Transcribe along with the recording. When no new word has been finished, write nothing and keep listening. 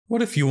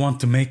What if you want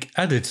to make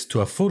edits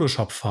to a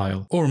Photoshop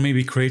file or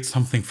maybe create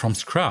something from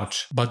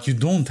scratch, but you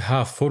don't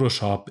have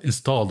Photoshop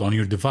installed on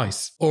your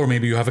device? Or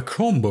maybe you have a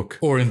Chromebook,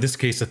 or in this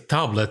case a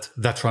tablet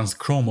that runs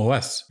Chrome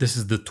OS. This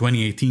is the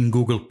 2018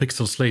 Google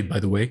Pixel Slate, by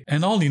the way.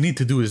 And all you need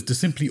to do is to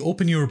simply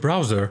open your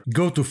browser,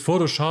 go to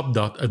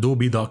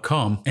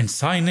photoshop.adobe.com and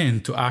sign in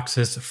to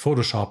access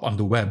Photoshop on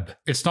the web.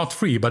 It's not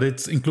free, but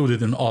it's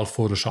included in all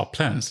Photoshop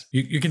plans.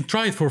 You can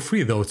try it for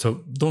free though,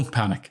 so don't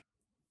panic.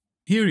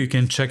 Here you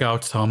can check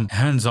out some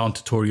hands-on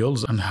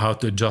tutorials on how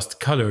to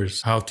adjust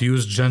colors, how to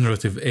use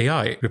generative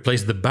AI,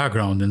 replace the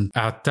background and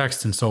add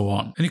text and so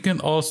on. And you can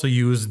also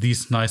use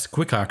these nice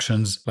quick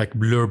actions like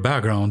blur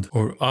background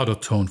or auto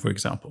tone, for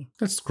example.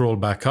 Let's scroll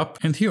back up,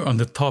 and here on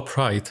the top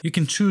right, you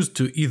can choose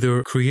to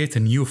either create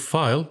a new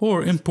file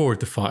or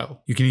import a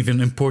file. You can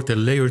even import a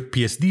layered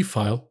PSD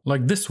file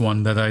like this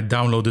one that I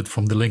downloaded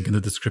from the link in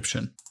the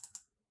description.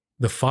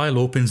 The file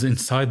opens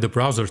inside the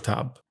browser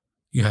tab.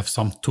 You have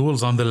some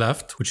tools on the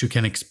left, which you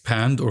can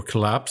expand or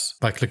collapse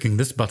by clicking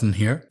this button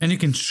here. And you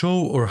can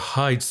show or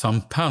hide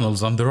some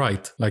panels on the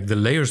right, like the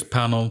Layers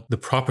panel, the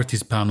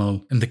Properties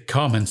panel, and the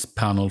Comments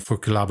panel for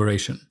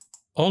collaboration.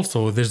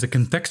 Also, there's a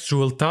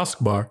contextual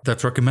taskbar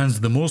that recommends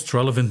the most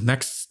relevant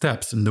next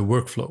steps in the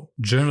workflow.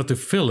 Generative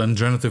Fill and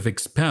Generative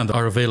Expand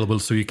are available,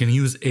 so you can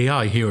use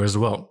AI here as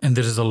well. And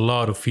there's a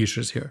lot of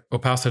features here.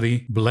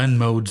 Opacity, blend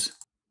modes,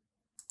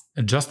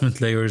 adjustment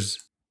layers,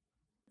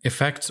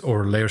 effects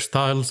or layer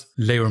styles,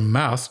 layer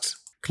masks,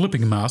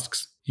 clipping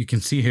masks. You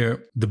can see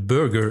here the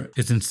burger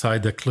is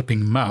inside the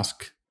clipping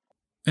mask.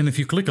 And if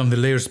you click on the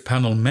Layers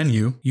panel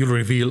menu, you'll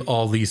reveal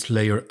all these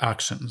layer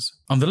actions.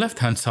 On the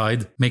left-hand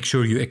side, make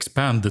sure you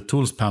expand the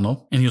Tools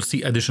panel and you'll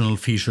see additional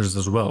features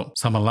as well.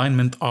 Some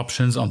alignment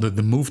options under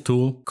the Move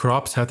tool,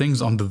 crop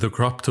settings under the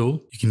Crop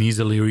tool. You can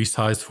easily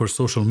resize for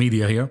social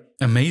media here.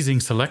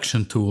 Amazing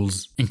selection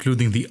tools,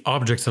 including the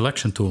Object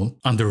Selection tool.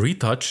 Under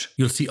Retouch,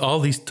 you'll see all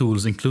these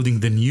tools, including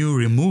the new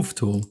Remove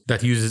tool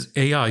that uses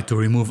AI to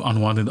remove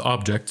unwanted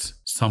objects.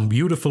 Some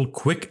beautiful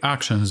quick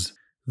actions.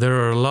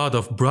 There are a lot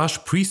of brush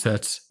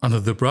presets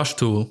under the Brush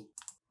tool,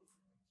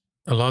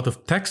 a lot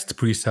of text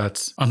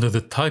presets under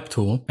the Type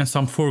tool, and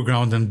some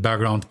foreground and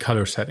background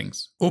color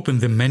settings. Open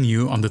the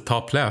menu on the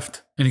top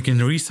left, and you can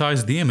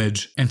resize the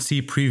image and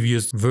see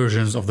previous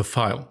versions of the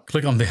file.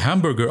 Click on the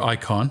hamburger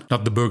icon,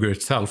 not the burger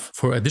itself,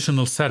 for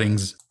additional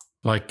settings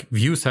like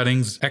view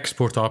settings,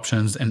 export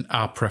options, and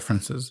app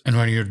preferences. And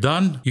when you're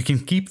done, you can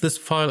keep this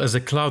file as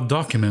a cloud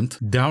document,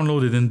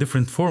 download it in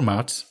different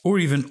formats, or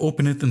even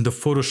open it in the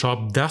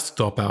Photoshop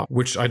desktop app,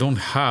 which I don't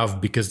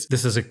have because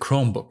this is a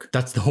Chromebook.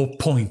 That's the whole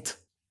point.